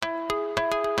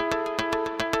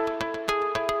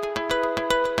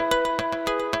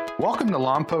Welcome to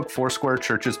Lompoc Foursquare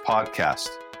Church's podcast.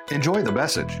 Enjoy the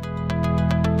message.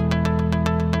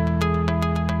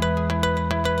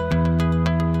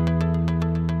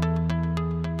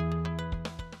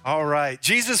 All right.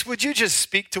 Jesus, would you just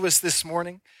speak to us this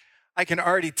morning? I can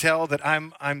already tell that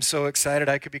I'm so excited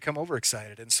I could become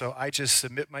overexcited. And so I just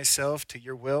submit myself to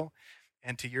your will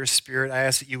and to your spirit. I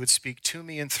ask that you would speak to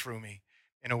me and through me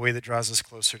in a way that draws us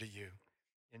closer to you.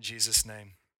 In Jesus'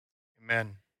 name,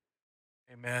 amen.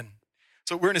 Amen.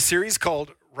 So we're in a series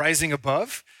called Rising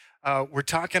Above. We're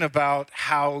talking about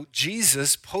how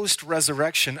Jesus,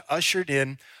 post-resurrection, ushered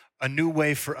in a new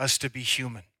way for us to be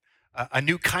human, a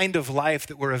new kind of life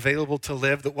that we're available to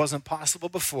live that wasn't possible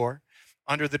before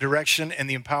under the direction and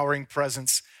the empowering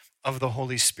presence of the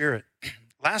Holy Spirit.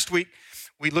 Last week,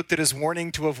 we looked at his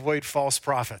warning to avoid false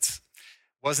prophets.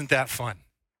 Wasn't that fun?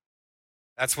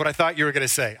 That's what I thought you were going to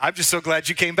say. I'm just so glad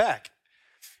you came back.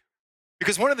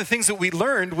 Because one of the things that we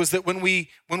learned was that when we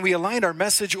aligned our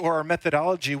message or our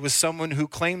methodology with someone who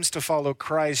claims to follow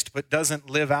Christ but doesn't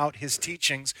live out his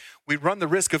teachings, we run the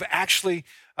risk of actually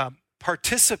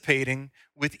participating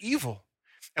with evil.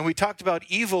 And we talked about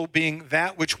evil being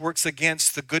that which works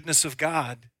against the goodness of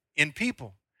God in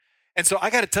people. And so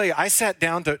I got to tell you, I sat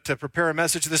down to prepare a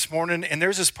message this morning, and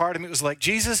there's this part of me that was like,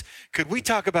 Jesus, could we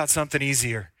talk about something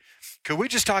easier? Could we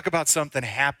just talk about something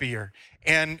happier?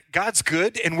 And God's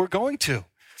good, and we're going to.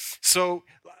 So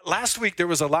last week, there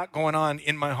was a lot going on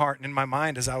in my heart and in my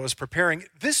mind as I was preparing.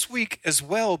 This week as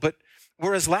well, but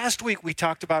whereas last week we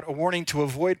talked about a warning to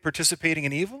avoid participating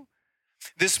in evil,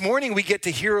 this morning we get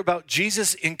to hear about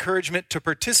Jesus' encouragement to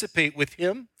participate with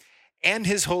him and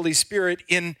his Holy Spirit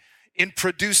in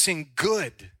producing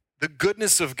good, the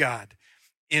goodness of God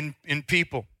in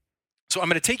people. So I'm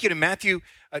going to take you to Matthew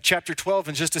chapter 12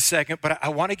 in just a second, but I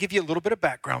want to give you a little bit of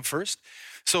background first.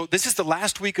 So this is the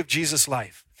last week of Jesus'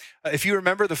 life. If you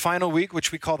remember the final week,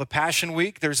 which we call the Passion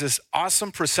Week, there's this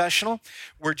awesome processional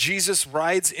where Jesus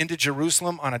rides into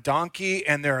Jerusalem on a donkey,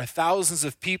 and there are thousands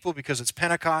of people because it's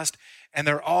Pentecost, and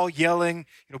they're all yelling,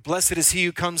 blessed is he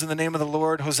who comes in the name of the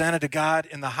Lord, Hosanna to God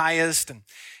in the highest.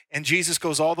 And Jesus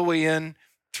goes all the way in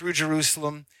through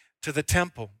Jerusalem to the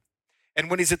temple. And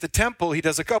when he's at the temple, he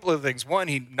does a couple of things. One,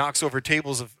 he knocks over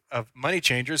tables of money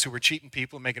changers who were cheating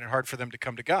people, making it hard for them to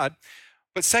come to God.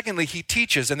 But secondly, he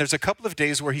teaches, and there's a couple of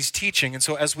days where he's teaching. And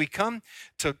so as we come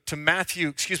to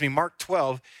Mark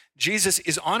 12, Jesus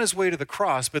is on his way to the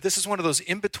cross, but this is one of those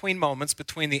in-between moments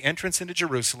between the entrance into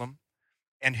Jerusalem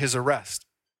and his arrest.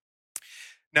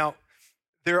 Now,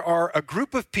 there are a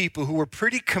group of people who were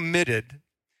pretty committed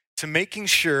to making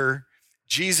sure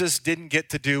Jesus didn't get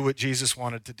to do what Jesus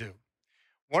wanted to do.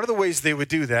 One of the ways they would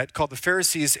do that, called the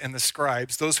Pharisees and the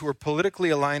scribes, those who were politically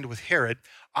aligned with Herod,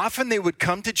 often they would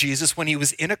come to Jesus when he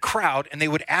was in a crowd and they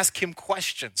would ask him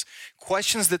questions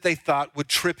that they thought would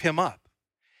trip him up.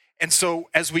 And so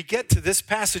as we get to this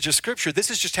passage of scripture, this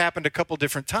has just happened a couple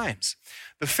different times.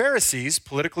 The Pharisees,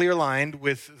 politically aligned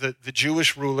with the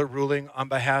Jewish ruler ruling on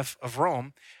behalf of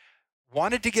Rome,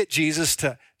 wanted to get Jesus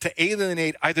to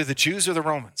alienate either the Jews or the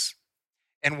Romans.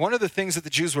 And one of the things that the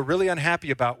Jews were really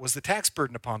unhappy about was the tax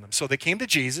burden upon them. So they came to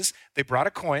Jesus, they brought a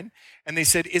coin, and they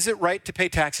said, is it right to pay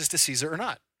taxes to Caesar or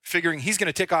not? Figuring he's going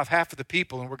to tick off half of the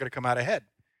people and we're going to come out ahead.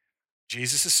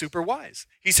 Jesus is super wise.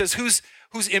 He says, whose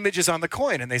image is on the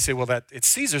coin? And they say, well, it's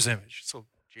Caesar's image. So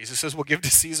Jesus says, well, give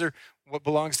to Caesar what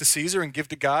belongs to Caesar and give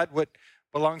to God what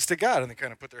belongs to God. And they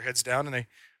kind of put their heads down and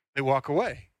they walk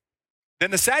away. Then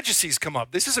the Sadducees come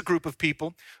up. This is a group of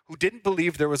people who didn't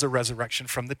believe there was a resurrection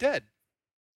from the dead.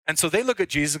 And so they look at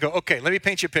Jesus and go, okay, let me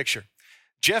paint you a picture.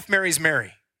 Jeff marries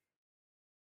Mary.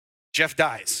 Jeff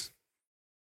dies.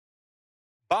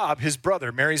 Bob, his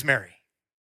brother, marries Mary.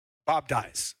 Bob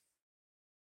dies.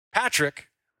 Patrick,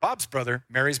 Bob's brother,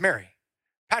 marries Mary.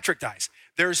 Patrick dies.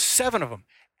 There's 7 of them.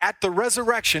 At the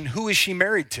resurrection, who is she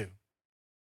married to?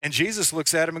 And Jesus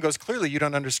looks at him and goes, clearly you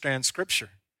don't understand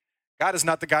Scripture. God is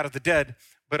not the God of the dead,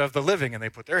 but of the living. And they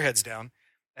put their heads down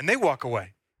and they walk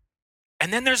away.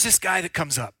 And then there's this guy that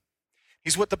comes up.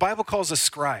 He's what the Bible calls a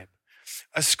scribe.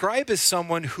 A scribe is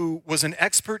someone who was an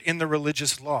expert in the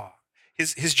religious law.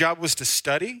 His job was to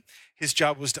study, his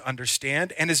job was to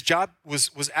understand, and his job was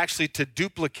actually to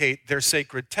duplicate their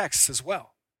sacred texts as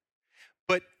well.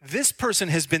 But this person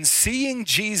has been seeing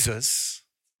Jesus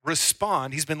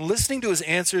respond. He's been listening to his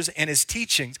answers and his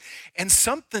teachings, and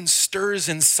something stirs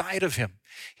inside of him.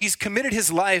 He's committed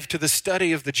his life to the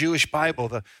study of the Jewish Bible,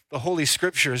 the Holy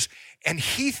Scriptures, and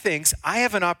he thinks, I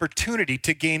have an opportunity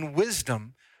to gain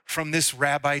wisdom from this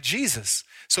Rabbi Jesus.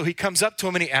 So he comes up to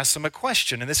him and he asks him a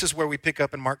question, and this is where we pick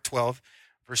up in Mark 12,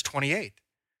 verse 28.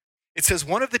 It says,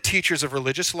 one of the teachers of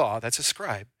religious law, that's a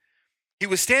scribe, He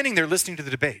was standing there listening to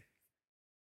the debate,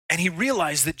 and he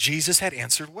realized that Jesus had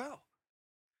answered well.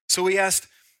 So he asked,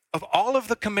 of all of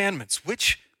the commandments,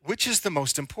 which is the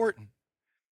most important?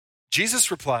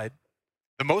 Jesus replied,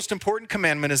 the most important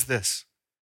commandment is this: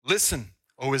 listen,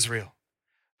 O Israel,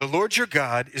 the Lord your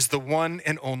God is the one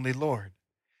and only Lord.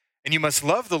 And you must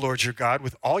love the Lord your God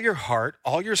with all your heart,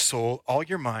 all your soul, all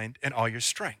your mind, and all your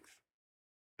strength.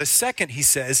 The second, he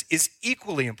says, is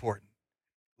equally important.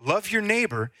 Love your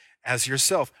neighbor as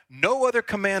yourself. No other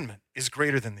commandment is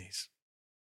greater than these.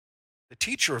 The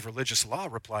teacher of religious law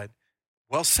replied,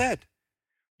 well said.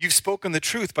 You've spoken the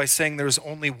truth by saying there is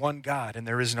only one God and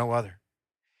there is no other.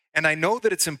 And I know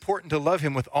that it's important to love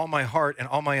him with all my heart and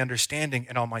all my understanding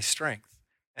and all my strength,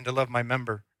 and to love my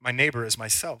neighbor as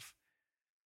myself.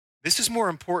 This is more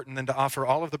important than to offer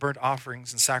all of the burnt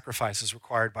offerings and sacrifices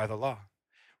required by the law.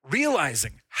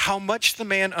 Realizing how much the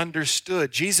man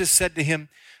understood, Jesus said to him,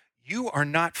 you are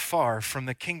not far from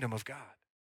the kingdom of God.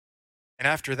 And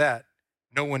after that,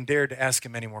 no one dared to ask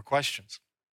him any more questions.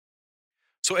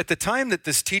 So at the time that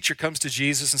this teacher comes to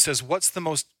Jesus and says, what's the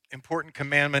most important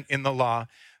commandment in the law?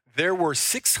 There were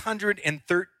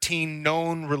 613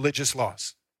 known religious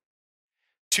laws.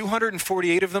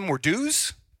 248 of them were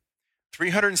do's,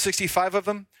 365 of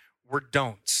them were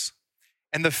don'ts.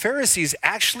 And the Pharisees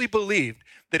actually believed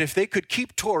that if they could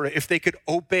keep Torah, if they could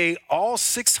obey all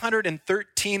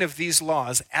 613 of these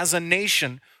laws as a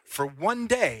nation for one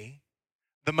day,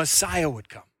 the Messiah would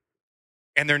come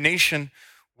and their nation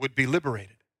would be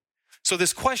liberated. So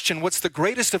this question, what's the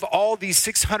greatest of all these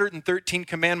 613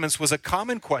 commandments, was a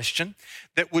common question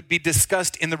that would be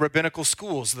discussed in the rabbinical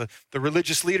schools. The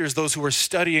religious leaders, those who were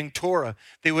studying Torah,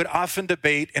 they would often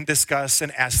debate and discuss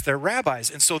and ask their rabbis.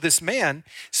 And so this man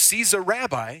sees a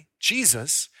rabbi,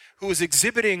 Jesus, who is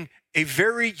exhibiting a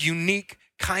very unique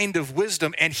kind of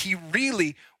wisdom, and he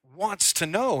really wants to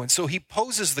know. And so he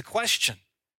poses the question.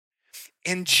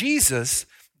 And Jesus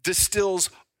distills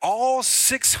all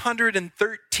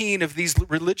 613 of these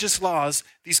religious laws,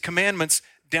 these commandments,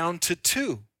 down to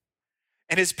two.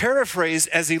 And his paraphrase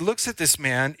as he looks at this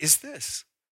man is this: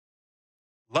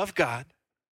 love God,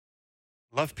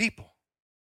 love people.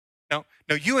 Now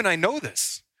you and I know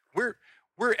this. We're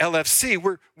LFC,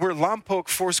 we're Lompoc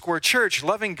Foursquare Church.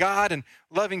 Loving God and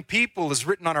loving people is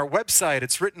written on our website,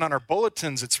 it's written on our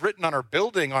bulletins, it's written on our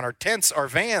building, on our tents, our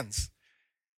vans.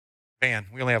 Van,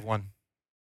 we only have one.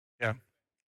 Yeah.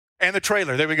 And the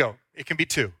trailer, there we go. It can be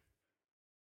two.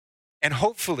 And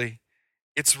hopefully,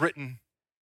 it's written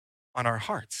on our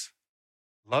hearts.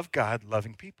 Love God,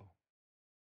 loving people.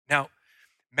 Now,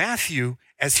 Matthew,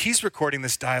 as he's recording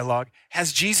this dialogue,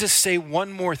 has Jesus say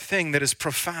one more thing that is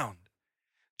profound.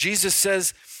 Jesus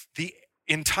says, the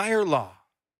entire law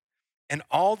and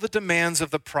all the demands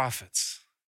of the prophets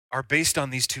are based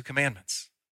on these two commandments.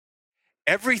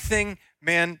 Everything,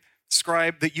 man,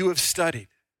 scribe, that you have studied,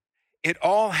 it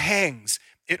all hangs,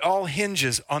 it all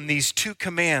hinges on these two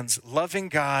commands: loving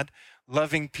God,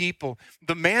 loving people.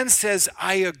 The man says,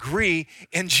 I agree.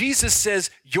 And Jesus says,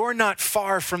 you're not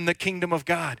far from the kingdom of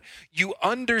God. You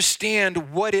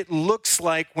understand what it looks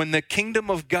like when the kingdom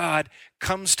of God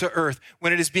comes to earth,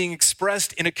 when it is being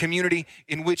expressed in a community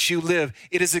in which you live.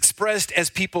 It is expressed as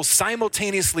people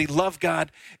simultaneously love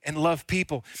God and love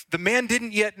people. The man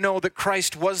didn't yet know that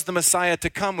Christ was the Messiah to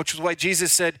come, which is why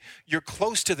Jesus said, you're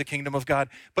close to the kingdom of God.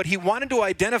 But he wanted to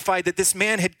identify that this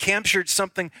man had captured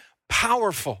something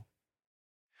powerful,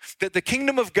 that the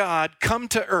kingdom of God come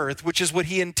to earth, which is what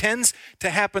he intends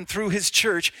to happen through his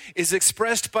church, is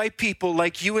expressed by people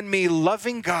like you and me,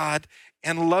 loving God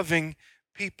and loving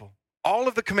people. All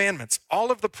of the commandments, all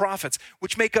of the prophets,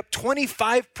 which make up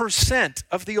 25%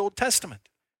 of the Old Testament.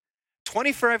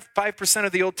 25%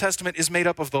 of the Old Testament is made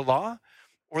up of the law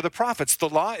or the prophets. The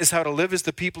law is how to live as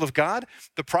the people of God.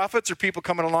 The prophets are people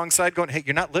coming alongside going, hey,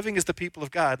 you're not living as the people of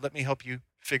God. Let me help you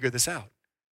figure this out.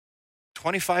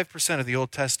 25% of the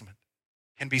Old Testament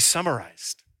can be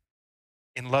summarized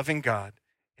in loving God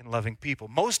and loving people.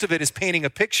 Most of it is painting a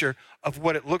picture of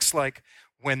what it looks like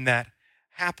when that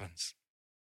happens.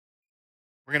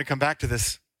 We're going to come back to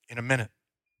this in a minute.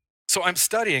 So I'm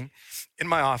studying in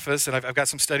my office, and I've got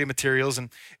some study materials, and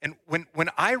when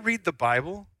I read the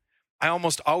Bible, I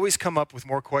almost always come up with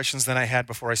more questions than I had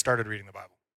before I started reading the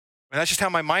Bible. And that's just how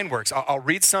my mind works. I'll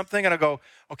read something, and I go,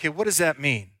 okay, what does that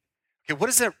mean? Okay, what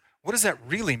does that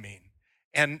really mean?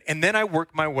 And then I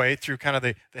work my way through kind of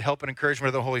the help and encouragement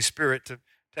of the Holy Spirit to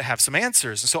have some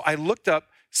answers. And so I looked up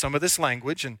some of this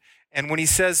language, and when he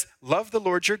says, love the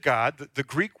Lord your God, the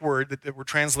Greek word that we're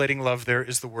translating love there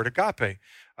is the word agape.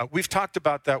 We've talked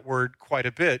about that word quite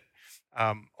a bit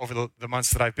over the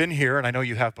months that I've been here, and I know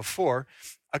you have before.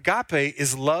 agape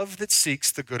is love that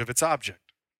seeks the good of its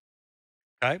object.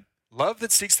 Okay? Love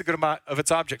that seeks the good of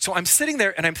its object. So I'm sitting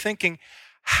there and I'm thinking,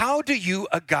 how do you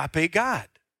agape God?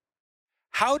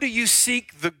 How do you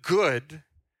seek the good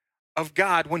of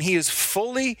God when he is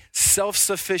fully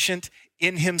self-sufficient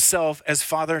in himself as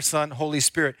Father, Son, Holy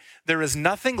Spirit? There is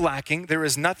nothing lacking. There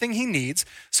is nothing he needs.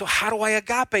 So how do I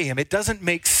agape him? It doesn't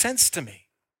make sense to me.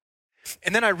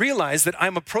 And then I realized that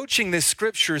I'm approaching this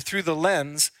scripture through the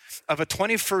lens of a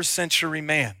 21st century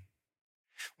man.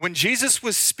 When Jesus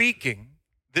was speaking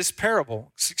this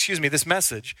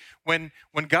message, when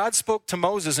God spoke to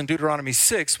Moses in Deuteronomy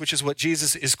 6, which is what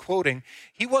Jesus is quoting,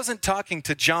 he wasn't talking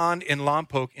to John in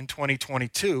Lompoc in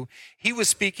 2022. He was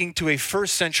speaking to a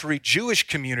first century Jewish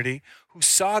community who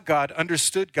saw God,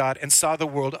 understood God, and saw the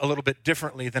world a little bit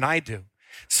differently than I do.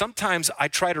 Sometimes I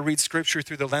try to read scripture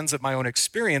through the lens of my own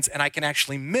experience, and I can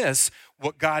actually miss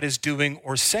what God is doing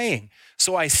or saying.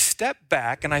 So I stepped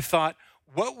back and I thought,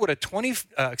 what would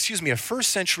a first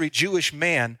century Jewish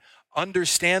man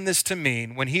understand this to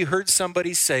mean when he heard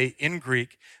somebody say in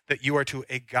Greek that you are to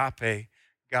agape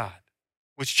God,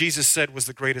 which Jesus said was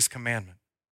the greatest commandment?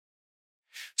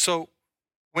 So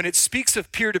when it speaks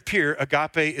of peer-to-peer,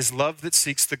 agape is love that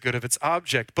seeks the good of its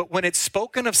object. But when it's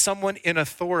spoken of someone in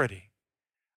authority,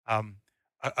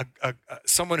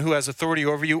 someone who has authority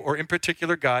over you, or in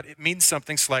particular God, it means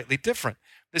something slightly different.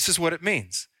 This is what it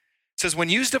means. It says, when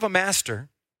used of a master,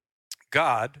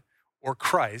 God, or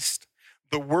Christ,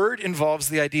 the word involves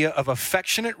the idea of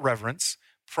affectionate reverence,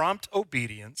 prompt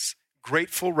obedience,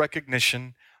 grateful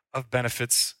recognition of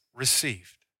benefits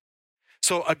received.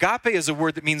 So agape is a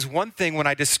word that means one thing when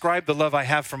I describe the love I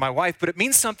have for my wife, but it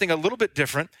means something a little bit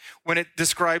different when it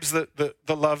describes the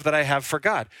love that I have for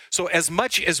God. So as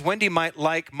much as Wendy might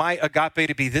like my agape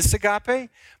to be this agape,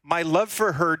 my love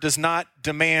for her does not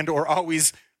demand or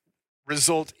always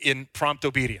result in prompt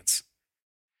obedience.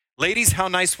 Ladies, how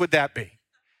nice would that be?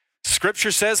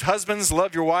 Scripture says, husbands,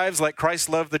 love your wives like Christ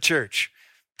loved the church.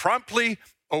 Promptly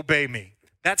obey me.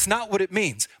 That's not what it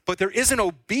means. But there is an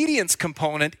obedience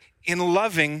component in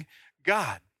loving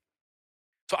God.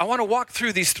 So I want to walk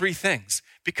through these three things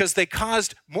because they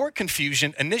caused more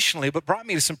confusion initially, but brought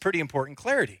me to some pretty important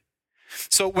clarity.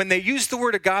 So when they use the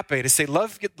word agape to say,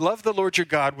 love the Lord your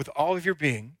God with all of your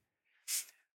being,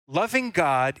 loving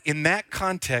God in that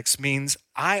context means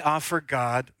I offer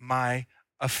God my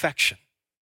affection.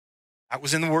 That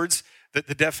was in the words, the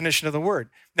definition of the word.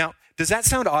 Now, does that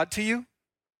sound odd to you?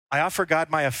 I offer God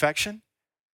my affection?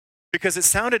 Because it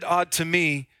sounded odd to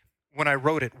me when I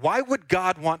wrote it. Why would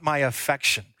God want my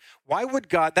affection? Why would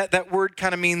God, that word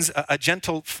kind of means a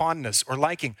gentle fondness or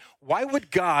liking. Why would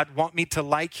God want me to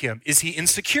like him? Is he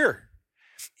insecure?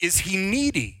 Is he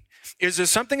needy? Is there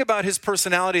something about his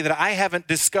personality that I haven't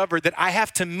discovered that I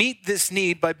have to meet this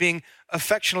need by being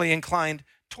affectionately inclined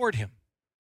toward him?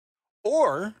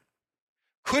 Or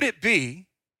could it be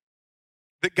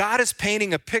that God is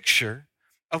painting a picture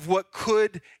of what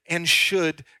could and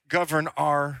should govern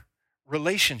our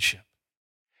relationship?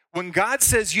 When God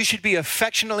says you should be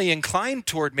affectionately inclined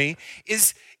toward me,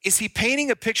 is he painting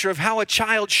a picture of how a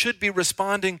child should be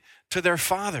responding to their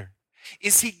father?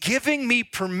 Is he giving me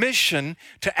permission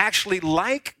to actually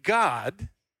like God,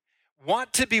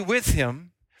 want to be with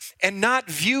him, and not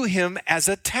view him as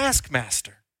a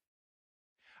taskmaster?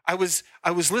 I was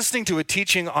listening to a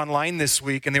teaching online this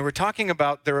week, and they were talking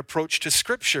about their approach to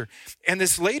Scripture. And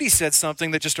this lady said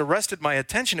something that just arrested my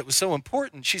attention. It was so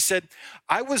important. She said,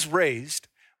 I was raised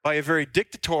by a very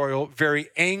dictatorial, very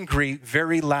angry,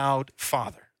 very loud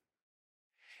father.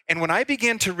 And when I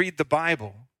began to read the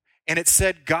Bible, and it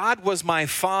said God was my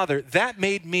father, that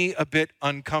made me a bit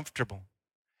uncomfortable.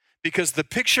 Because the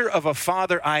picture of a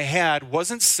father I had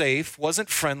wasn't safe, wasn't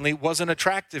friendly, wasn't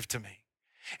attractive to me.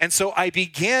 And so I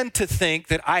began to think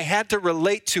that I had to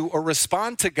relate to or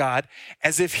respond to God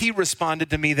as if he responded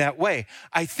to me that way.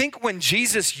 I think when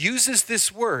Jesus uses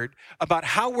this word about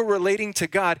how we're relating to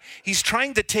God, he's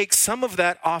trying to take some of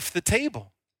that off the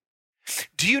table.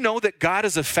 Do you know that God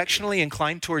is affectionately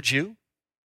inclined towards you?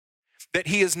 That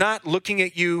he is not looking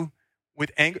at you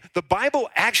with anger? The Bible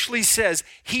actually says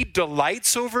he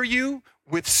delights over you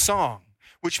with song,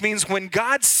 which means when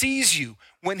God sees you,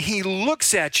 when he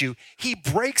looks at you, he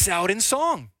breaks out in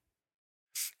song.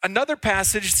 Another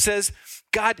passage says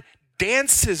God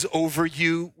dances over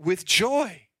you with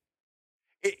joy.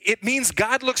 It means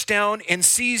God looks down and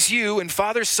sees you and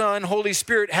Father, Son, Holy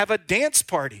Spirit have a dance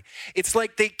party. It's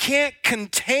like they can't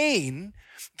contain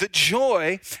the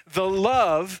joy, the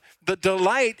love, the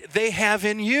delight they have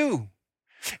in you.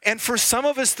 And for some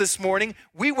of us this morning,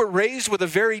 we were raised with a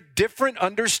very different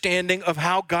understanding of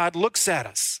how God looks at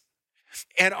us.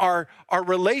 And our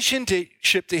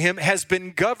relationship to him has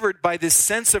been governed by this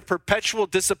sense of perpetual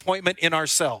disappointment in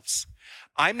ourselves.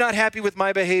 I'm not happy with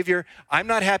my behavior. I'm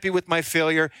not happy with my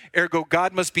failure. Ergo,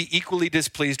 God must be equally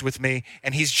displeased with me.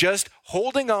 And he's just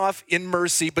holding off in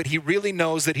mercy, but he really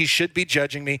knows that he should be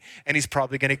judging me, and he's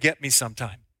probably going to get me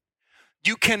sometime.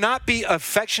 You cannot be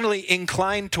affectionately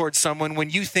inclined towards someone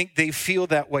when you think they feel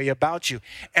that way about you.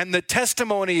 And the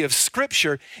testimony of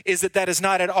Scripture is that that is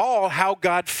not at all how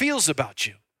God feels about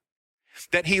you.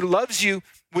 That he loves you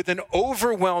with an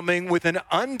overwhelming, with an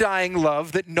undying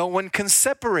love that no one can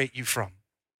separate you from.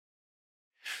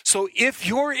 So if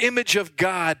your image of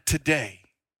God today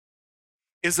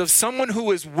is of someone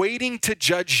who is waiting to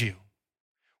judge you,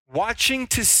 watching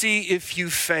to see if you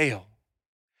fail,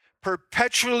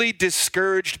 perpetually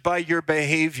discouraged by your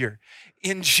behavior,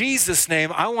 in Jesus'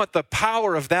 name, I want the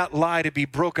power of that lie to be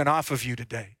broken off of you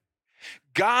today.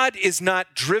 God is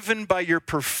not driven by your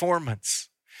performance.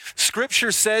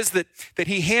 Scripture says that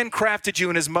he handcrafted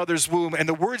you in his mother's womb, and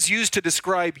the words used to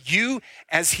describe you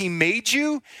as he made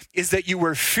you is that you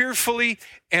were fearfully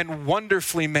and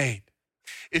wonderfully made.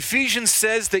 Ephesians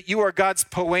says that you are God's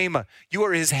poema. You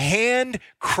are his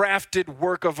handcrafted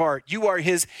work of art. You are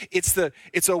his, it's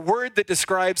a word that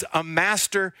describes a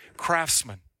master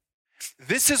craftsman.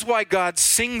 This is why God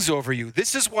sings over you.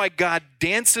 This is why God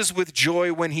dances with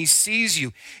joy when he sees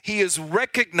you. He is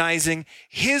recognizing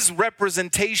his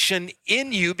representation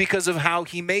in you because of how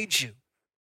he made you.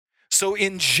 So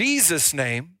in Jesus'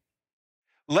 name,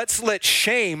 let's let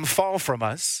shame fall from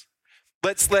us.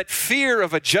 Let's let fear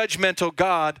of a judgmental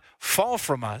God fall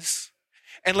from us.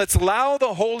 And let's allow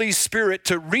the Holy Spirit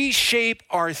to reshape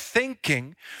our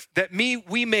thinking that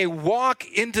we may walk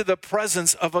into the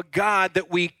presence of a God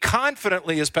that we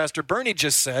confidently, as Pastor Bernie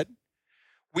just said,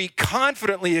 we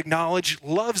confidently acknowledge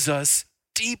loves us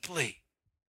deeply.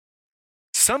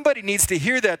 Somebody needs to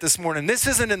hear that this morning. This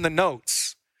isn't in the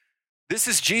notes. This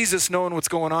is Jesus knowing what's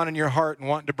going on in your heart and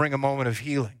wanting to bring a moment of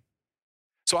healing.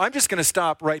 So I'm just going to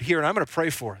stop right here and I'm going to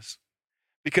pray for us.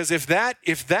 Because if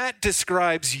that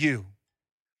describes you,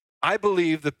 I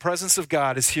believe the presence of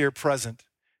God is here present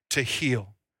to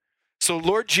heal. So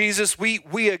Lord Jesus,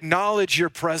 we acknowledge your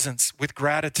presence with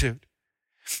gratitude.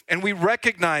 And we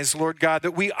recognize, Lord God,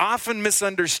 that we often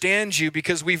misunderstand you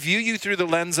because we view you through the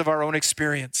lens of our own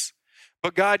experience.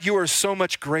 But God, you are so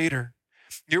much greater.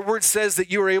 Your word says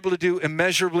that you are able to do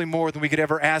immeasurably more than we could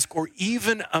ever ask or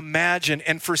even imagine.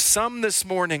 And for some this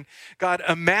morning, God,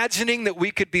 imagining that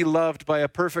we could be loved by a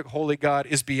perfect, holy God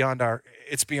is beyond our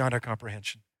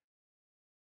comprehension.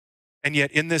 And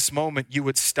yet in this moment, you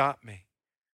would stop me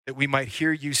that we might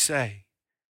hear you say,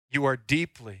 you are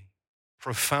deeply,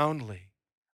 profoundly,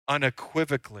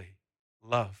 unequivocally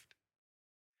loved.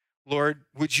 Lord,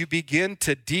 would you begin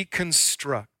to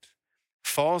deconstruct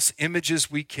false images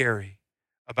we carry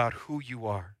about who you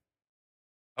are,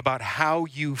 about how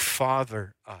you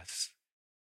father us.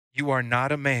 You are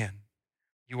not a man.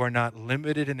 You are not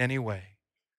limited in any way.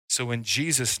 So in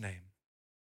Jesus' name,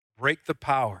 break the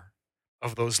power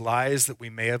of those lies that we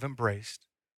may have embraced.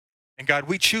 And God,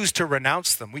 we choose to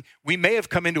renounce them. We may have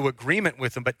come into agreement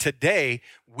with them, but today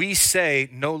we say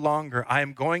no longer, I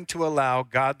am going to allow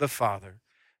God the Father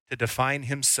to define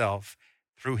himself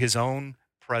through his own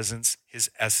presence, his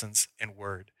essence, and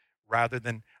word, rather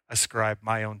than ascribe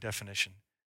my own definition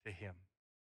to him.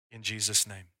 In Jesus'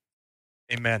 name,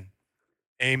 amen.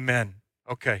 Amen.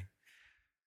 Okay.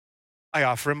 I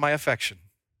offer him my affection.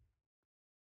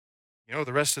 You know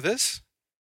the rest of this?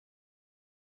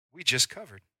 We just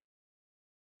covered.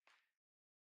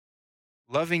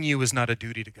 Loving you is not a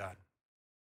duty to God.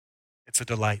 It's a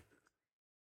delight.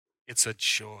 It's a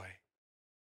joy.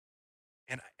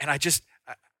 And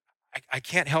I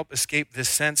can't help escape this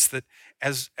sense that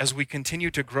as we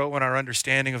continue to grow in our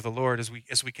understanding of the Lord,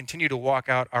 as we continue to walk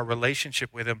out our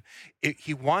relationship with him,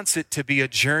 he wants it to be a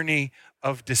journey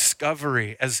of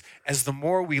discovery. As the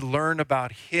more we learn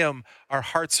about him, our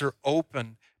hearts are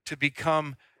open to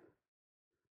become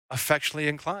affectionately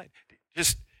inclined.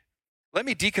 Just let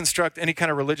me deconstruct any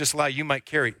kind of religious lie you might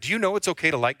carry. Do you know it's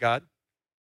okay to like God?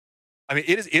 I mean,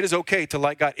 it is okay to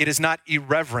like God. It is not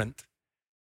irreverent.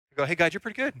 You go, hey God, you're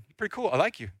pretty good. You're pretty cool. I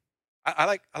like you. I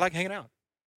like hanging out.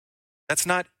 That's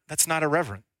not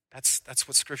irreverent. That's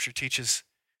what Scripture teaches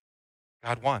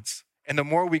God wants. And the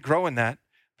more we grow in that,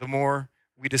 the more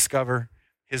we discover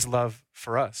his love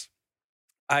for us.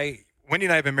 Wendy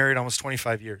and I have been married almost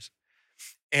 25 years.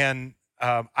 And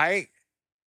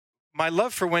my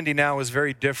love for Wendy now is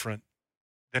very different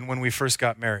than when we first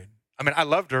got married. I mean, I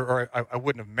loved her, or I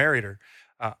wouldn't have married her,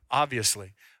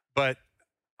 obviously. But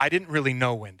I didn't really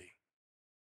know Wendy.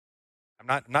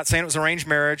 I'm not saying it was arranged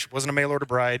marriage, wasn't a mail order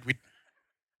bride. We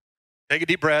take a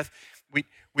deep breath.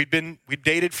 We'd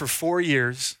dated for 4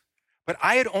 years, but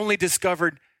I had only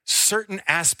discovered certain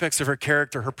aspects of her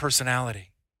character, her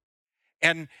personality.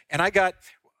 And I got,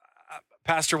 a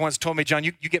pastor once told me, John,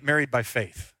 you get married by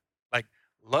faith. Like,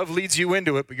 love leads you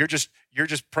into it, but you're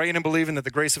just praying and believing that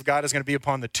the grace of God is going to be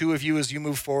upon the two of you as you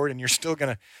move forward, and you're still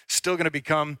gonna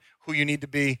become who you need to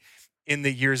be in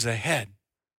the years ahead.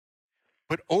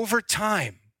 But over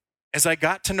time, as I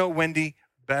got to know Wendy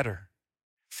better,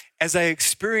 as I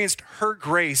experienced her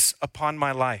grace upon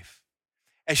my life,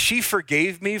 as she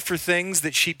forgave me for things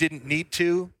that she didn't need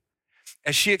to,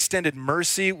 as she extended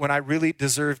mercy when I really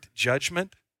deserved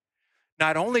judgment,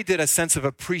 not only did a sense of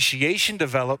appreciation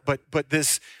develop, but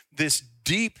this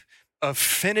deep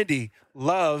affinity,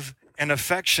 love, and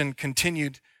affection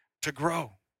continued to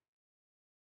grow.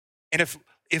 And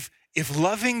if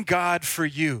loving God for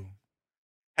you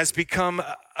has become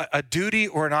a duty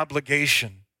or an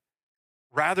obligation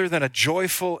rather than a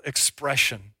joyful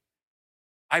expression,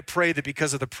 I pray that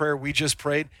because of the prayer we just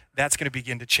prayed, that's going to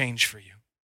begin to change for you.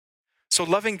 So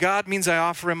loving God means I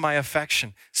offer him my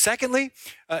affection. Secondly,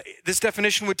 this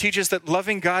definition would teach us that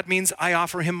loving God means I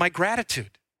offer him my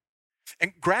gratitude.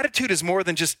 And gratitude is more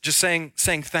than just saying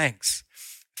thanks.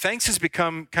 Thanks has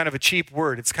become kind of a cheap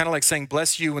word. It's kind of like saying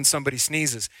bless you when somebody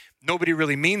sneezes. Nobody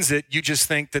really means it. You just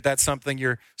think that that's something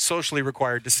you're socially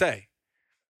required to say.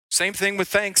 Same thing with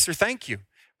thanks or thank you.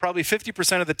 Probably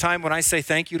 50% of the time when I say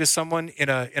thank you to someone in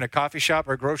a coffee shop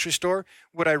or a grocery store,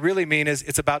 what I really mean is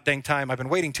it's about dang time. I've been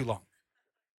waiting too long.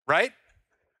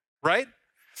 Right?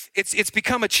 It's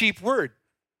become a cheap word.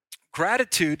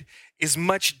 Gratitude is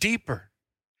much deeper.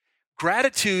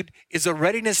 Gratitude is a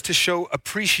readiness to show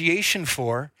appreciation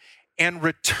for and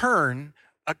return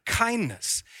a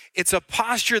kindness. It's a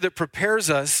posture that prepares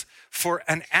us for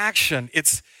an action.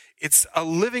 It's a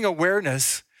living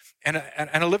awareness and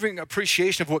a living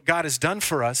appreciation of what God has done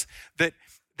for us that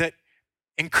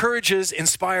encourages,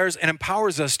 inspires, and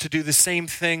empowers us to do the same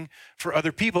thing for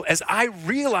other people. As I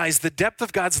realize the depth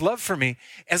of God's love for me,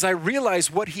 as I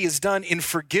realize what he has done in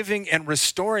forgiving and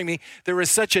restoring me, there is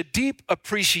such a deep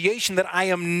appreciation that I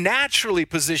am naturally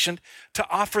positioned to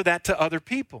offer that to other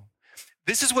people.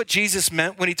 This is what Jesus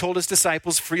meant when he told his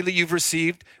disciples, freely you've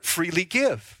received, freely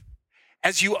give.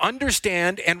 As you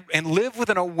understand and live with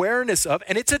an awareness of,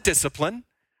 and it's a discipline,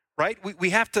 right? We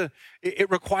have to,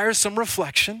 it requires some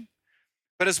reflection.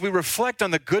 But as we reflect on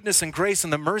the goodness and grace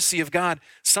and the mercy of God,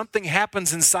 something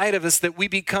happens inside of us that we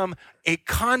become a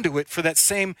conduit for that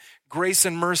same grace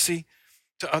and mercy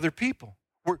to other people.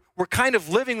 We're kind of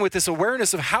living with this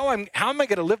awareness of how am I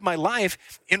going to live my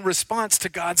life in response to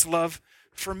God's love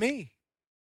for me.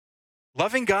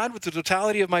 Loving God with the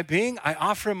totality of my being, I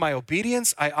offer him my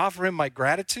obedience, I offer him my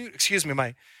gratitude,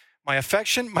 my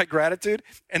affection, my gratitude,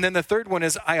 and then the third one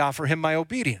is I offer him my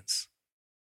obedience.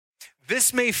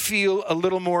 This may feel a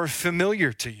little more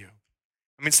familiar to you.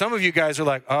 I mean, some of you guys are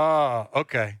like, oh,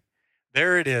 okay,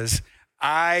 there it is.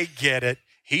 I get it.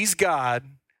 He's God,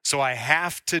 so I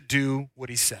have to do what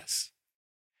he says.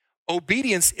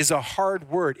 Obedience is a hard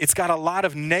word. It's got a lot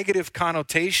of negative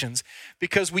connotations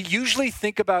because we usually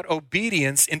think about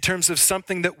obedience in terms of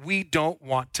something that we don't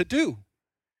want to do.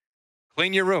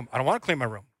 Clean your room. I don't want to clean my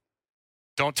room.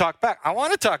 Don't talk back. I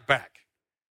want to talk back.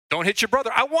 Don't hit your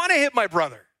brother. I want to hit my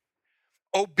brother.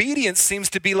 Obedience seems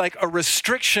to be like a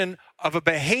restriction of a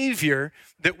behavior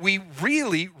that we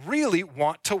really, really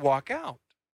want to walk out.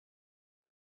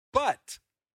 But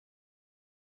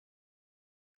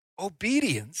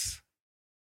obedience,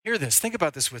 hear this, think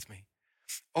about this with me.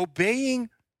 Obeying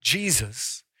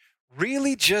Jesus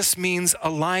really just means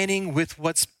aligning with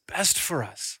what's best for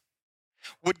us.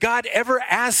 Would God ever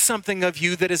ask something of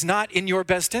you that is not in your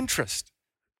best interest?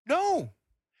 No.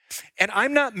 And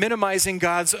I'm not minimizing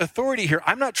God's authority here.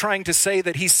 I'm not trying to say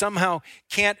that he somehow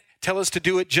can't tell us to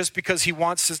do it just because he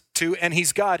wants us to and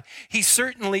he's God. He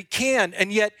certainly can.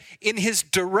 And yet in his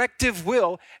directive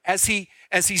will, as he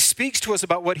speaks to us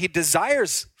about what he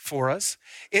desires for us,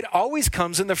 it always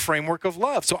comes in the framework of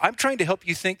love. So I'm trying to help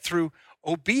you think through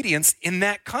obedience in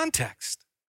that context.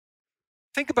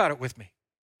 Think about it with me.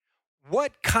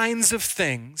 What kinds of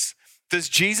things does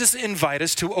Jesus invite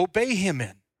us to obey him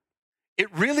in?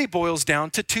 It really boils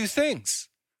down to two things.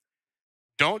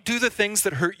 Don't do the things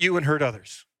that hurt you and hurt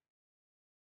others.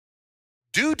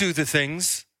 Do the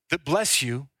things that bless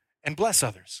you and bless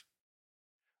others.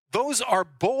 Those are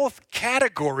both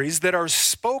categories that are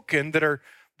spoken, that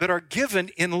are given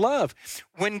in love.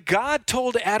 When God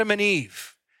told Adam and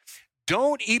Eve,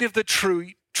 don't eat of the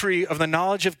tree of the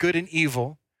knowledge of good and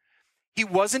evil, he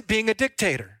wasn't being a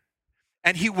dictator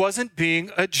and he wasn't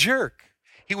being a jerk.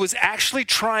 He was actually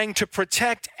trying to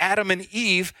protect Adam and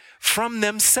Eve from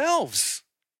themselves.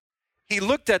 He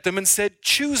looked at them and said,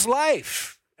 choose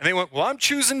life. And they went, well, I'm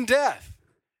choosing death.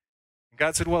 And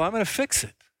God said, well, I'm going to fix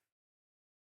it.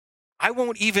 I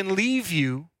won't even leave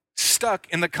you stuck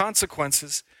in the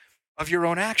consequences of your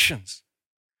own actions.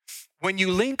 When you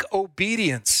link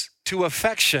obedience to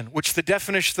affection, which the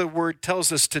definition of the word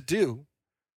tells us to do,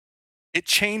 it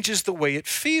changes the way it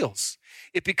feels.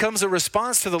 It becomes a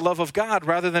response to the love of God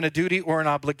rather than a duty or an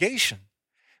obligation.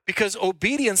 Because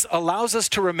obedience allows us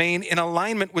to remain in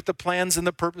alignment with the plans and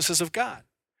the purposes of God.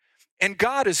 And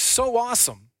God is so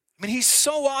awesome. I mean, he's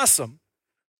so awesome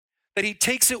that he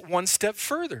takes it one step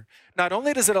further. Not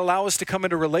only does it allow us to come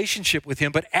into relationship with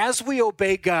him, but as we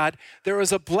obey God, there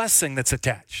is a blessing that's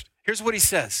attached. Here's what he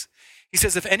says. He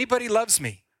says, if anybody loves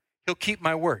me, he'll keep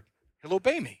my word. He'll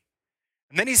obey me.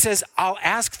 And then he says, I'll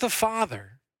ask the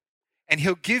Father, and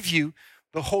he'll give you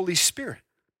the Holy Spirit.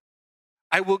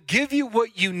 I will give you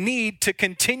what you need to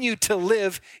continue to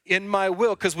live in my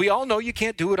will, because we all know you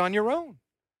can't do it on your own.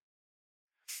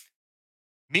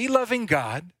 Me loving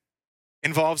God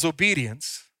involves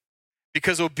obedience,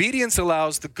 because obedience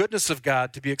allows the goodness of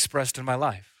God to be expressed in my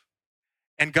life.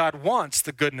 And God wants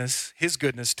the goodness, his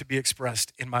goodness, to be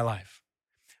expressed in my life.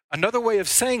 Another way of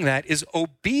saying that is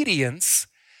obedience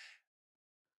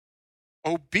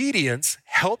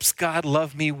helps God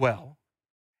love me well,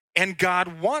 and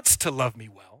God wants to love me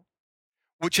well,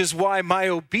 which is why my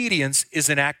obedience is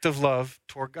an act of love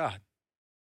toward God.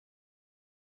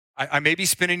 I may be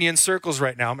spinning you in circles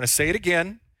right now. I'm going to say it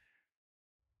again.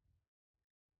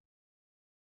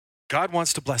 God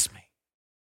wants to bless me.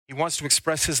 He wants to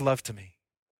express his love to me.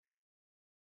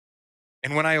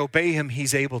 And when I obey him,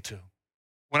 he's able to.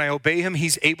 When I obey him,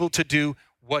 he's able to do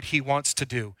what he wants to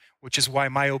do, which is why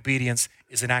my obedience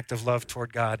is an act of love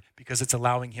toward God, because it's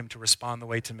allowing him to respond the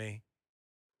way to me,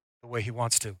 the way he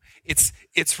wants to.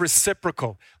 It's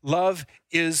reciprocal. Love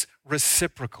is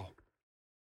reciprocal.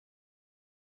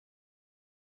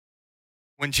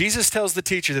 When Jesus tells the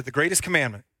teacher that the greatest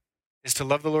commandment is to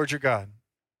love the Lord your God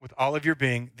with all of your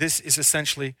being, this is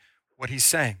essentially what he's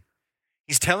saying.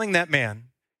 He's telling that man,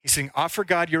 he's saying, offer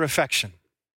God your affection,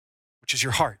 which is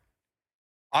your heart.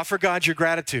 Offer God your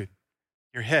gratitude,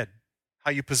 your head,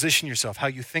 how you position yourself, how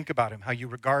you think about him, how you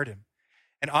regard him.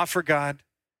 And offer God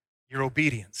your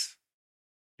obedience,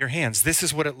 your hands. This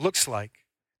is what it looks like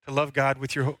to love God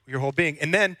with your whole being.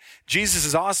 And then Jesus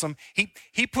is awesome.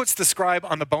 He puts the scribe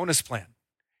on the bonus plan.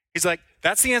 He's like,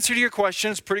 that's the answer to your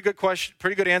question. It's a pretty good question,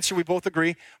 pretty good answer. We both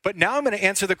agree. But now I'm going to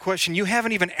answer the question you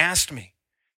haven't even asked me.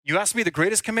 You asked me the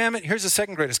greatest commandment. Here's the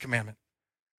second greatest commandment.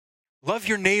 Love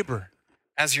your neighbor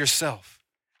as yourself.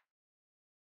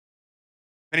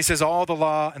 And he says, all the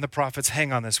law and the prophets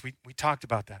hang on this. We talked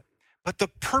about that. But the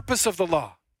purpose of the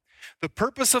law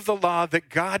that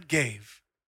God gave,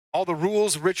 all the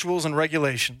rules, rituals, and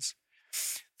regulations,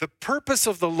 the purpose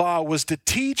of the law was to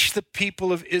teach the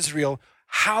people of Israel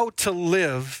how to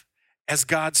live as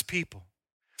God's people.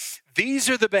 These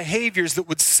are the behaviors that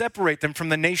would separate them from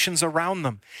the nations around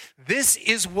them. This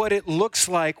is what it looks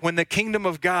like when the kingdom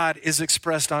of God is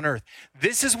expressed on earth.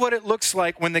 This is what it looks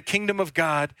like when the kingdom of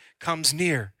God comes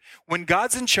near. When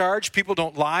God's in charge, people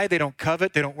don't lie, they don't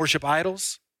covet, they don't worship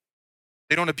idols,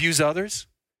 they don't abuse others.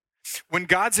 When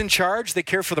God's in charge, they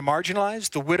care for the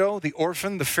marginalized, the widow, the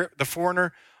orphan, the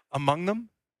foreigner among them.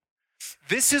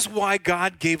 This is why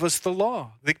God gave us the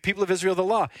law, the people of Israel the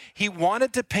law. He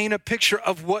wanted to paint a picture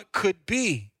of what could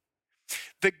be.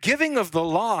 The giving of the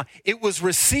law, it was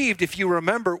received, if you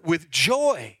remember, with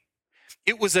joy.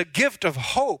 It was a gift of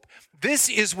hope. This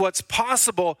is what's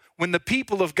possible when the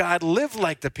people of God live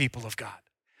like the people of God.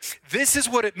 This is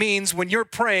what it means when you're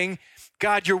praying,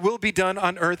 God, your will be done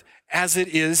on earth as it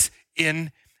is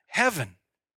in heaven.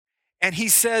 And he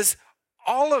says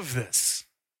all of this.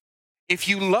 If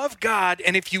you love God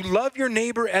and if you love your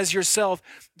neighbor as yourself,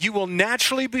 you will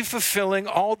naturally be fulfilling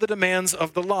all the demands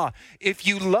of the law. If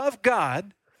you love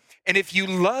God and if you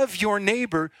love your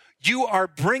neighbor, you are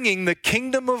bringing the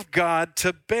kingdom of God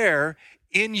to bear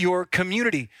in your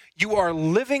community. You are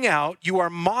living out, you are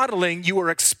modeling, you are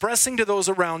expressing to those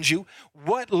around you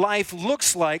what life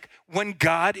looks like when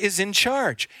God is in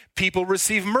charge. People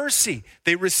receive mercy,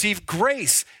 they receive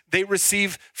grace, they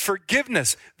receive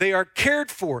forgiveness, they are cared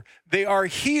for, they are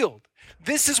healed.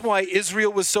 This is why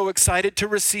Israel was so excited to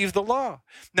receive the law.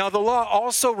 Now, the law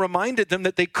also reminded them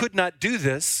that they could not do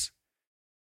this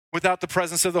without the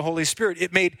presence of the Holy Spirit.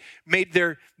 It made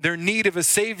their need of a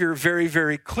Savior very,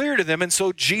 very clear to them. And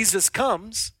so Jesus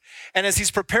comes And as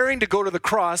he's preparing to go to the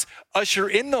cross, usher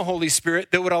in the Holy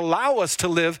Spirit that would allow us to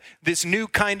live this new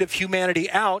kind of humanity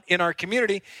out in our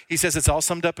community, he says it's all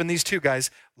summed up in these two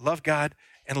guys: love God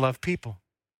and love people.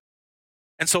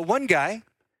 And so one guy,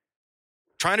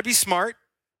 trying to be smart,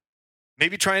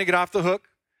 maybe trying to get off the hook,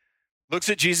 looks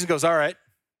at Jesus and goes, all right,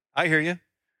 I hear you.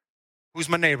 Who's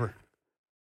my neighbor?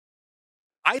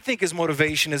 I think his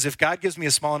motivation is, if God gives me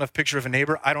a small enough picture of a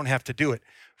neighbor, I don't have to do it.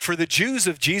 For the Jews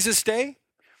of Jesus' day,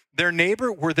 their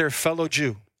neighbor were their fellow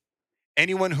Jew.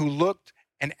 Anyone who looked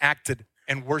and acted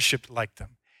and worshiped like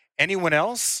them. Anyone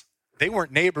else, they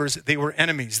weren't neighbors, they were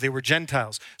enemies, they were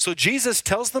Gentiles. So Jesus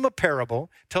tells them a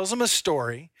parable, tells them a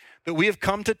story that we have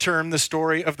come to term the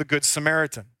story of the Good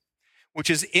Samaritan, which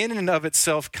is in and of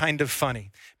itself kind of funny,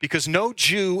 because no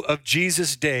Jew of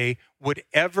Jesus' day would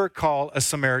ever call a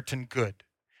Samaritan good.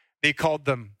 They called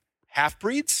them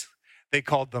half-breeds. They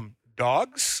called them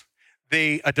dogs.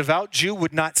 A devout Jew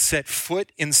would not set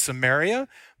foot in Samaria.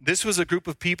 This was a group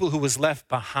of people who was left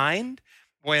behind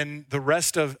when the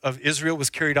rest of Israel was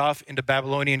carried off into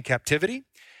Babylonian captivity,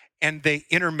 and they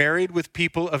intermarried with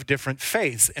people of different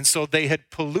faiths. And so they had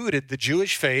polluted the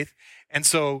Jewish faith, and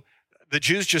so the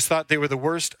Jews just thought they were the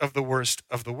worst of the worst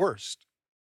of the worst.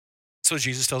 So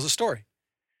Jesus tells a story.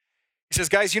 He says,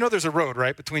 guys, you know there's a road,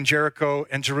 right, between Jericho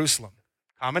and Jerusalem.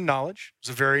 Common knowledge. It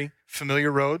was a very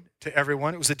familiar road to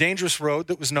everyone. It was a dangerous road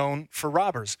that was known for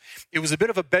robbers. It was a bit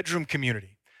of a bedroom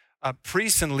community.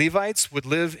 Priests and Levites would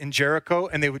live in Jericho,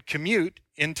 and they would commute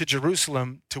into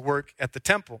Jerusalem to work at the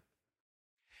temple.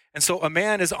 And so a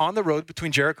man is on the road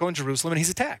between Jericho and Jerusalem, and he's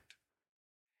attacked.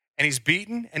 And he's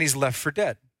beaten, and he's left for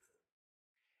dead.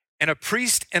 And a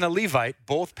priest and a Levite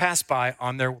both pass by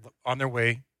on their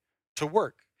way to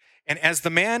work. And as the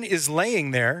man is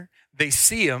laying there, they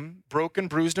see him broken,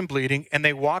 bruised, and bleeding, and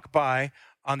they walk by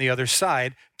on the other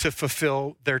side to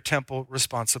fulfill their temple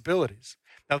responsibilities.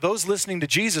 Now, those listening to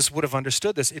Jesus would have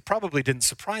understood this. It probably didn't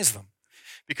surprise them,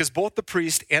 because both the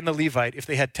priest and the Levite, if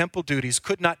they had temple duties,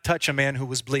 could not touch a man who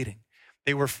was bleeding.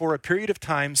 They were for a period of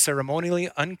time ceremonially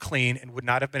unclean and would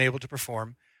not have been able to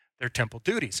perform their temple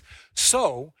duties.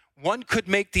 So one could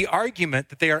make the argument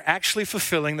that they are actually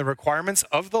fulfilling the requirements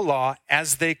of the law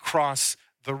as they cross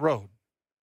the road.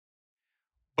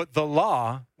 But the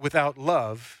law without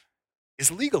love is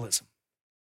legalism.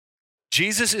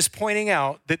 Jesus is pointing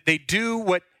out that they do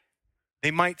what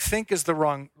they might think is the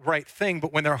right thing,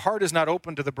 but when their heart is not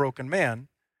open to the broken man,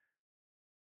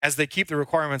 as they keep the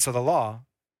requirements of the law,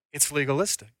 it's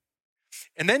legalistic.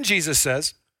 And then Jesus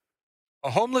says,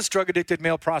 a homeless, drug-addicted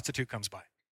male prostitute comes by.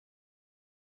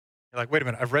 You're like, wait a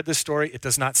minute, I've read this story. It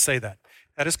does not say that.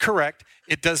 That is correct.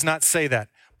 It does not say that.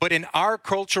 But in our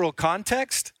cultural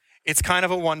context, it's kind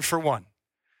of a one-for-one.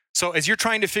 So as you're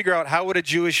trying to figure out how would a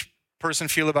Jewish person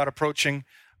feel about approaching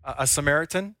a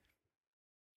Samaritan,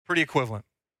 pretty equivalent.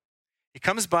 He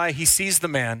comes by, he sees the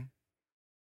man,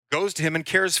 goes to him and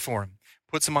cares for him,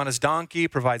 puts him on his donkey,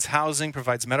 provides housing,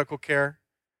 provides medical care,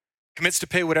 commits to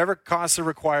pay whatever costs are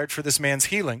required for this man's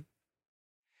healing.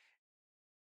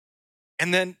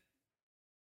 And then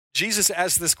Jesus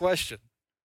asks this question.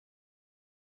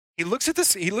 He looks at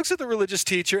the religious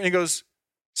teacher and he goes,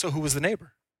 so who was the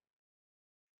neighbor?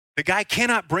 The guy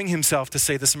cannot bring himself to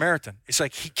say the Samaritan. It's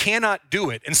like he cannot do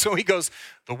it. And so he goes,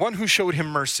 the one who showed him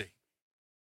mercy.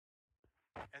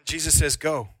 And Jesus says,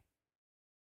 go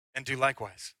and do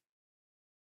likewise.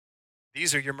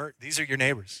 These are your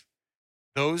neighbors.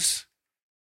 Those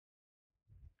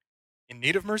in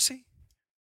need of mercy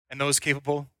and those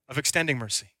capable of extending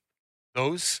mercy.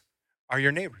 Those are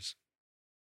your neighbors.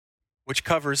 Which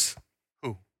covers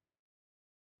who?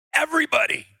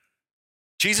 Everybody.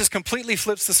 Jesus completely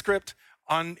flips the script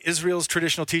on Israel's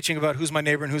traditional teaching about who's my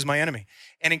neighbor and who's my enemy.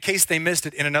 And in case they missed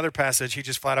it, in another passage, he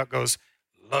just flat out goes,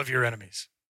 love your enemies.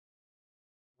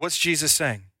 What's Jesus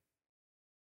saying?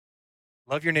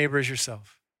 Love your neighbor as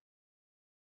yourself.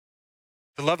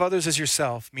 To love others as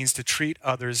yourself means to treat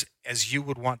others as you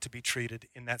would want to be treated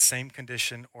in that same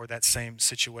condition or that same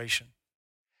situation.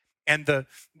 And the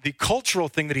cultural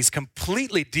thing that he's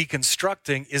completely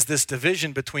deconstructing is this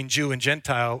division between Jew and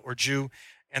Gentile or Jew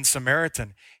and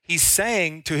Samaritan. He's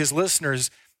saying to his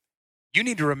listeners, you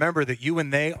need to remember that you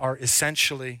and they are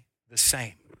essentially the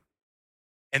same.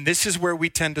 And this is where we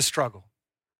tend to struggle.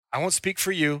 I won't speak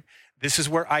for you. This is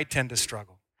where I tend to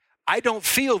struggle. I don't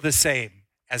feel the same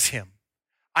as him.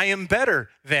 I am better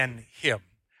than him.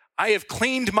 I have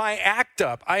cleaned my act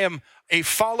up. I am a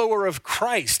follower of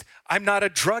Christ. I'm not a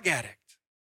drug addict.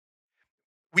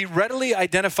 We readily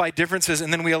identify differences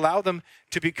and then we allow them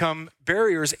to become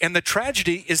barriers. And the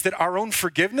tragedy is that our own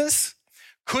forgiveness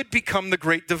could become the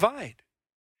great divide.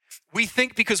 We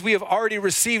think because we have already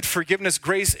received forgiveness,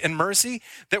 grace, and mercy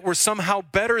that we're somehow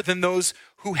better than those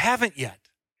who haven't yet.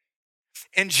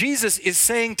 And Jesus is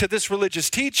saying to this religious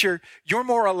teacher, you're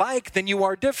more alike than you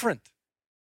are different.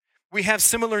 We have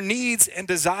similar needs and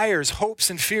desires, hopes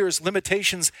and fears,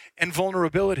 limitations and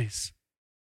vulnerabilities.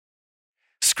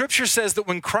 Scripture says that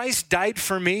when Christ died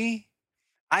for me,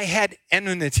 I had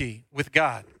enmity with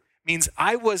God. Means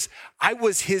I was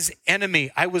his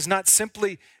enemy. I was not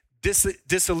simply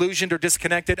disillusioned or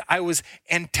disconnected. I was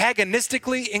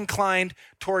antagonistically inclined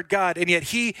toward God. And yet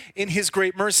he, in his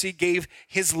great mercy, gave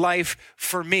his life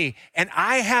for me. And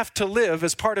I have to live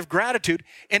as part of gratitude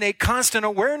in a constant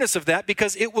awareness of that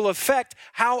because it will affect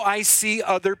how I see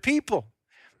other people.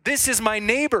 This is my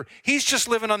neighbor. He's just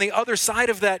living on the other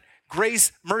side of that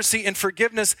grace, mercy, and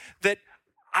forgiveness that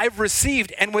I've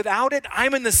received. And without it,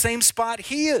 I'm in the same spot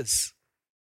he is.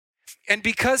 And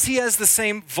because he has the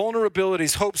same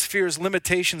vulnerabilities, hopes, fears,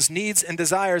 limitations, needs, and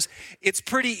desires, it's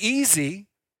pretty easy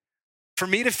for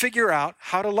me to figure out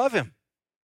how to love him.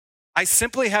 I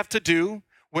simply have to do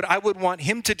what I would want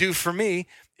him to do for me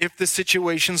if the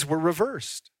situations were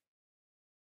reversed.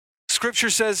 Scripture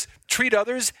says, treat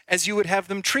others as you would have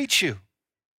them treat you.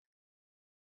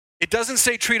 It doesn't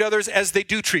say treat others as they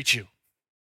do treat you.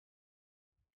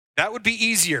 That would be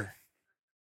easier.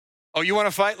 Oh, you want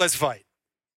to fight? Let's fight.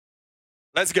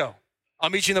 Let's go. I'll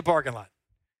meet you in the parking lot.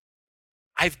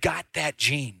 I've got that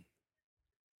gene.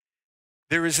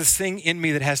 There is this thing in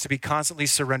me that has to be constantly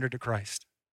surrendered to Christ,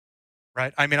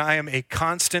 right? I mean, I am a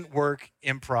constant work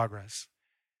in progress.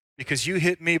 Because you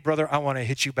hit me, brother, I want to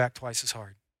hit you back twice as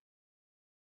hard.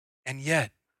 And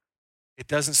yet, it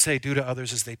doesn't say do to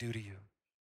others as they do to you.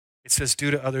 It says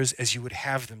do to others as you would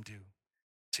have them do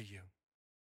to you.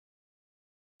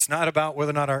 It's not about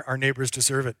whether or not our neighbors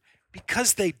deserve it,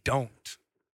 because they don't.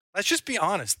 Let's just be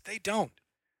honest, they don't.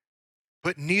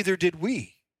 But neither did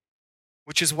we,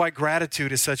 which is why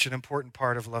gratitude is such an important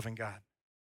part of loving God.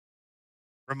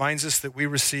 Reminds us that we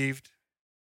received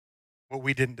what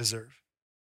we didn't deserve.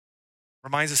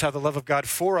 Reminds us how the love of God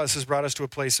for us has brought us to a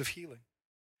place of healing.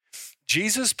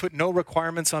 Jesus put no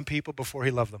requirements on people before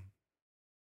he loved them.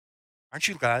 Aren't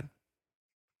you glad?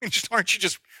 Aren't you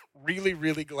just really,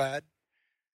 really glad?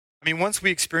 I mean, once we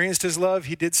experienced his love,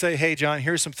 he did say, hey, John,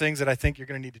 here's some things that I think you're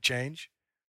going to need to change,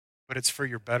 but it's for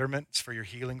your betterment, it's for your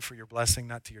healing, for your blessing,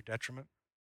 not to your detriment.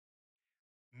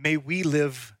 May we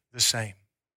live the same.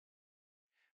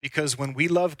 Because when we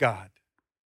love God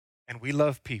and we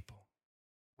love people,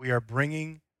 we are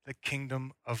bringing the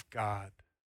kingdom of God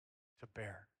to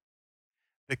bear.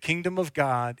 The kingdom of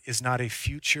God is not a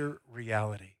future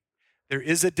reality. There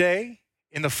is a day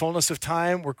in the fullness of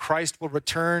time where Christ will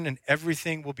return and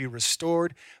everything will be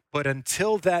restored. But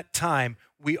until that time,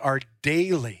 we are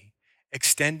daily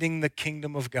extending the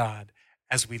kingdom of God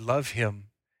as we love him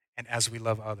and as we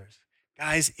love others.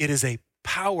 Guys, it is a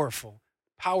powerful,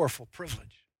 powerful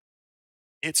privilege.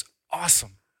 It's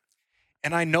awesome.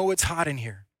 And I know it's hot in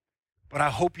here, but I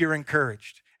hope you're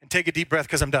encouraged. And take a deep breath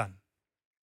because I'm done.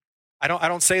 I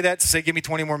don't say that to say, give me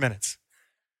 20 more minutes.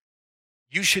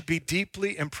 You should be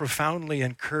deeply and profoundly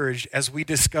encouraged as we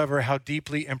discover how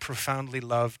deeply and profoundly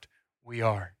loved we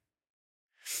are.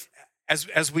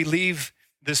 As we leave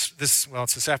this, well,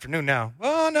 it's this afternoon now.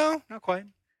 Oh, no, not quite.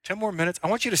 10 more minutes. I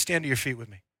want you to stand to your feet with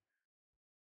me.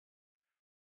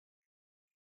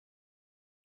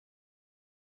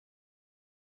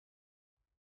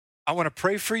 I want to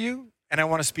pray for you, and I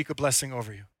want to speak a blessing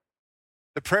over you.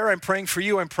 The prayer I'm praying for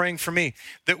you, I'm praying for me,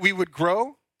 that we would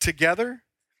grow together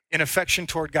in affection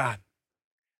toward God,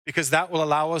 because that will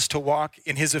allow us to walk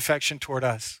in his affection toward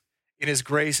us, in his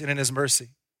grace and in his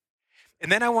mercy.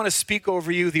 And then I want to speak over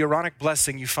you the Aaronic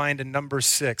blessing you find in Numbers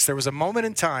 6. There was a moment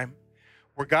in time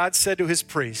where God said to his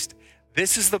priest,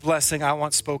 this is the blessing I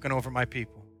want spoken over my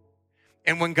people.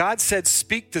 And when God said,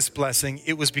 speak this blessing,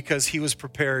 it was because he was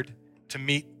prepared to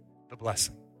meet the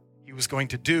blessing. He was going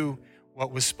to do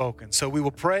what was spoken. So we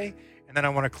will pray, and then I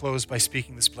want to close by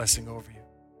speaking this blessing over you.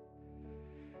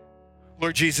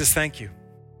 Lord Jesus, thank you.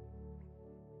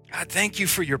 God, thank you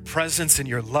for your presence and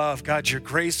your love. God, your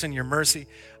grace and your mercy.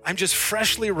 I'm just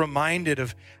freshly reminded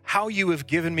of how you have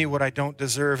given me what I don't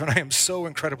deserve, and I am so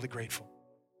incredibly grateful.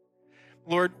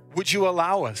 Lord, would you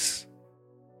allow us,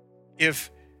 if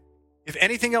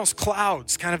anything else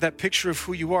clouds kind of that picture of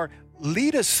who you are,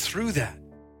 lead us through that.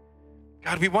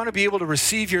 God, we want to be able to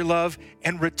receive your love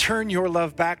and return your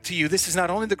love back to you. This is not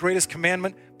only the greatest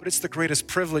commandment, but it's the greatest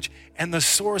privilege and the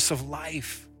source of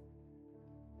life.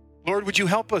 Lord, would you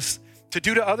help us to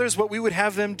do to others what we would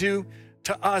have them do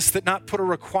to us, that not put a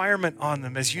requirement on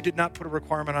them as you did not put a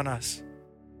requirement on us,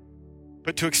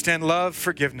 but to extend love,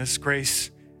 forgiveness, grace,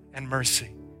 and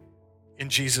mercy. In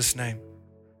Jesus' name.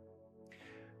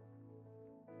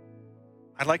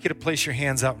 I'd like you to place your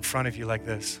hands out in front of you like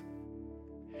this.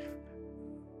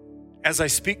 As I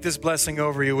speak this blessing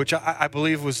over you, which I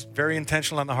believe was very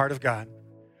intentional on the heart of God,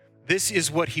 this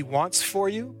is what He wants for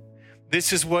you.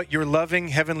 This is what your loving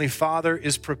Heavenly Father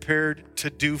is prepared to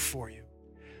do for you.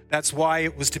 That's why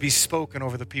it was to be spoken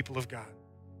over the people of God.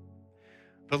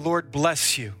 The Lord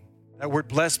bless you. That word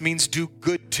bless means do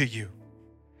good to you.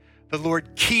 The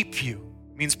Lord keep you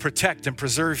means protect and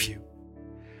preserve you.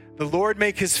 The Lord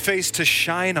make His face to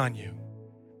shine on you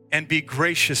and be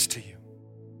gracious to you.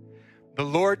 The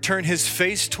Lord turn His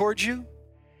face towards you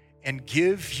and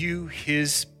give you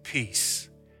His peace.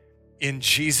 In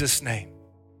Jesus' name.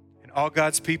 And all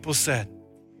God's people said,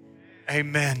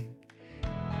 amen.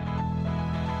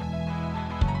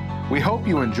 We hope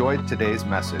you enjoyed today's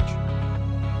message.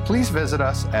 Please visit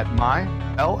us at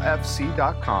mylfc.com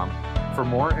for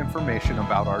more information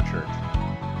about our church.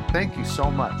 Thank you so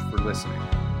much for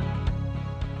listening.